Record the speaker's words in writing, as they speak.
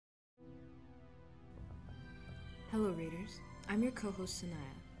Hello readers, I'm your co-host Sanaya,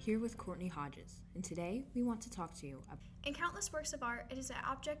 here with Courtney Hodges, and today we want to talk to you about... In countless works of art, it is an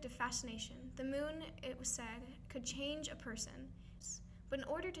object of fascination. The moon, it was said, could change a person. But in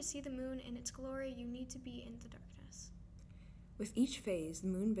order to see the moon in its glory, you need to be in the darkness. With each phase, the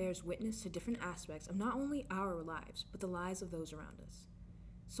moon bears witness to different aspects of not only our lives, but the lives of those around us.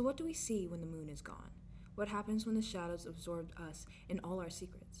 So what do we see when the moon is gone? What happens when the shadows absorb us and all our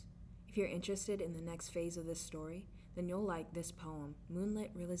secrets? If you're interested in the next phase of this story, then you'll like this poem,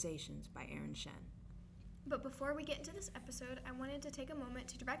 Moonlit Realizations by Aaron Shen. But before we get into this episode, I wanted to take a moment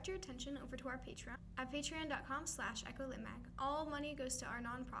to direct your attention over to our Patreon at patreon.com/echolitmag. All money goes to our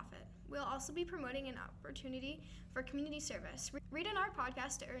nonprofit. We'll also be promoting an opportunity for community service. Read on our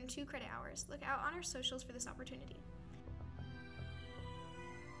podcast to earn 2 credit hours. Look out on our socials for this opportunity.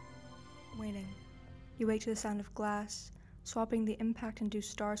 Waiting. You wake to the sound of glass, swapping the impact-induced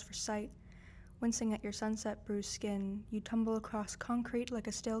stars for sight. Wincing at your sunset-bruised skin, you tumble across concrete like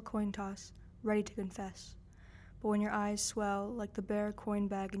a stale coin toss, ready to confess. But when your eyes swell like the bare coin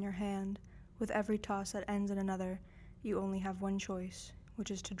bag in your hand, with every toss that ends in another, you only have one choice,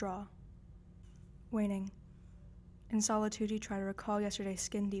 which is to draw. Waning. In solitude, you try to recall yesterday's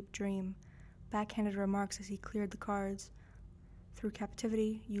skin-deep dream, backhanded remarks as he cleared the cards. Through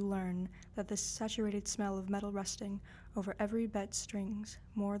captivity, you learn that the saturated smell of metal rusting over every bet strings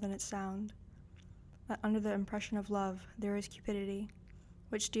more than its sound. That under the impression of love, there is cupidity,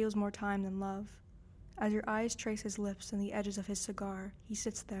 which steals more time than love. As your eyes trace his lips and the edges of his cigar, he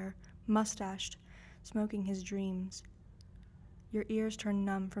sits there, mustached, smoking his dreams. Your ears turn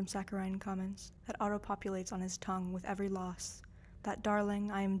numb from saccharine comments that auto-populates on his tongue with every loss. That, darling,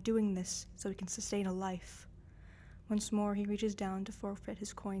 I am doing this so we can sustain a life. Once more, he reaches down to forfeit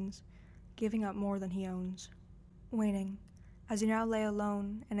his coins, giving up more than he owns. Waning. As you now lay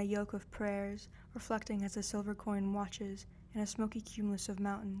alone in a yoke of prayers, reflecting as the silver coin watches in a smoky cumulus of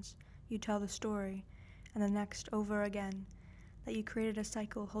mountains, you tell the story, and the next over again, that you created a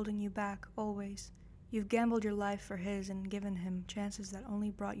cycle holding you back always. You've gambled your life for his and given him chances that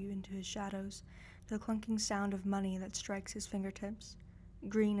only brought you into his shadows, the clunking sound of money that strikes his fingertips,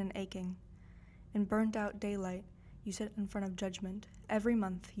 green and aching. In burnt-out daylight, you sit in front of judgment. Every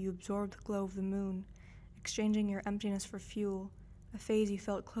month, you absorb the glow of the moon, exchanging your emptiness for fuel, a phase you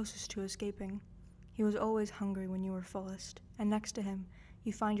felt closest to escaping. He was always hungry when you were fullest, and next to him,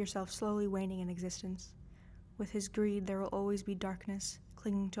 you find yourself slowly waning in existence. With his greed, there will always be darkness,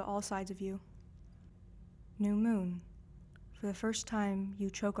 clinging to all sides of you. New moon. For the first time,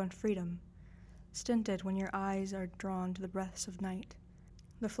 you choke on freedom, stinted when your eyes are drawn to the breaths of night.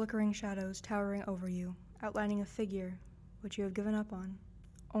 The flickering shadows towering over you, outlining a figure which you have given up on,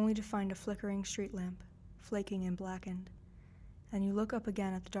 only to find a flickering street lamp, flaking and blackened. And you look up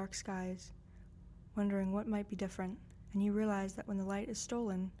again at the dark skies, wondering what might be different, and you realize that when the light is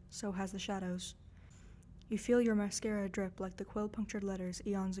stolen, so has the shadows. You feel your mascara drip like the quill-punctured letters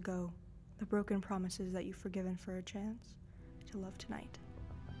eons ago, the broken promises that you've forgiven for a chance to love tonight.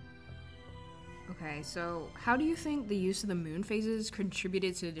 Okay, so how do you think the use of the moon phases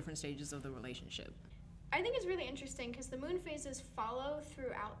contributed to the different stages of the relationship? I think it's really interesting because the moon phases follow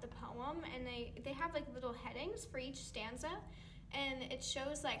throughout the poem, and they have like little headings for each stanza, and it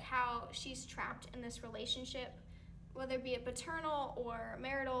shows like how she's trapped in this relationship, whether it be it paternal or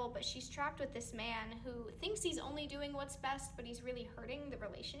marital, but she's trapped with this man who thinks he's only doing what's best, but he's really hurting the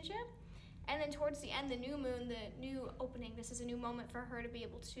relationship. And then towards the end, the new moon, the new opening, this is a new moment for her to be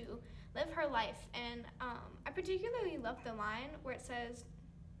able to live her life. And I particularly love the line where it says,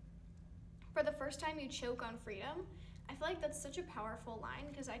 "For the first time you choke on freedom." I feel like that's such a powerful line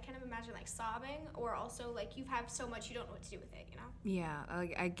because I kind of imagine like sobbing, or also like you have so much you don't know what to do with it, you know? Yeah,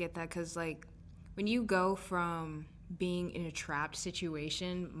 I get that because like when you go from being in a trapped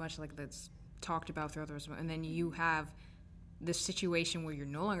situation, much like that's talked about throughout the rest of it, and then you have this situation where you're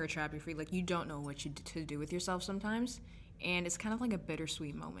no longer trapped, you're free, like you don't know what to do with yourself sometimes, and it's kind of like a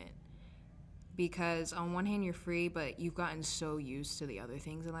bittersweet moment because on one hand you're free, but you've gotten so used to the other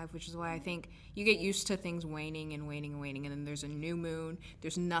things in life, which is why I think you get used to things waning and waning and waning, and then there's a new moon,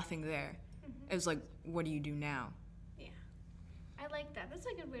 there's nothing there. Mm-hmm. It's like, what do you do now? Yeah, I like that. That's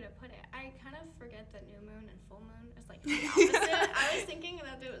a good way to put it. I kind of forget that new moon and full moon is like the opposite. I was thinking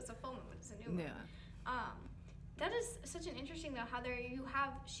that it was a full moon, but it's a new moon. Yeah. That is such an interesting, though, how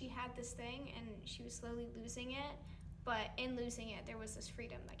she had this thing and she was slowly losing it, but in losing it, there was this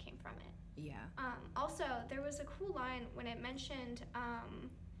freedom that came from it. Yeah. Also, there was a cool line when it mentioned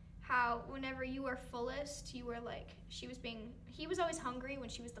how whenever you were fullest, you were like, he was always hungry when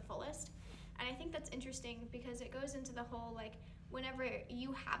she was the fullest. And I think that's interesting because it goes into the whole, like, whenever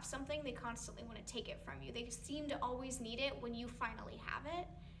you have something, they constantly want to take it from you. They seem to always need it when you finally have it.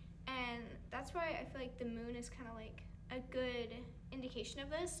 And that's why I feel like the moon is kind of like a good indication of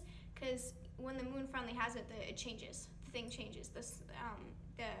this, because when the moon finally has it, it changes. The thing changes.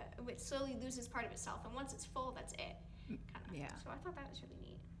 It slowly loses part of itself, and once it's full, that's it. Kinda. Yeah. So I thought that was really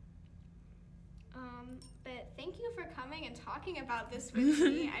neat. But thank you for coming and talking about this with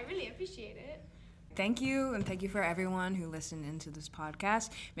me. I really appreciate it. Thank you, and thank you for everyone who listened into this podcast.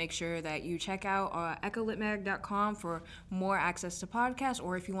 Make sure that you check out echolitmag.com for more access to podcasts,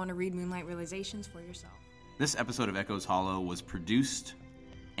 or if you want to read Moonlight Realizations for yourself. This episode of Echoes Hollow was produced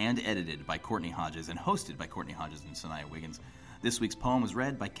and edited by Courtney Hodges and hosted by Courtney Hodges and Sanaya Wiggins. This week's poem was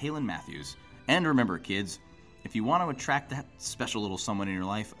read by Kaylin Matthews. And remember, kids, if you want to attract that special little someone in your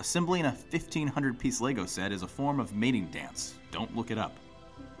life, assembling a 1,500-piece Lego set is a form of mating dance. Don't look it up.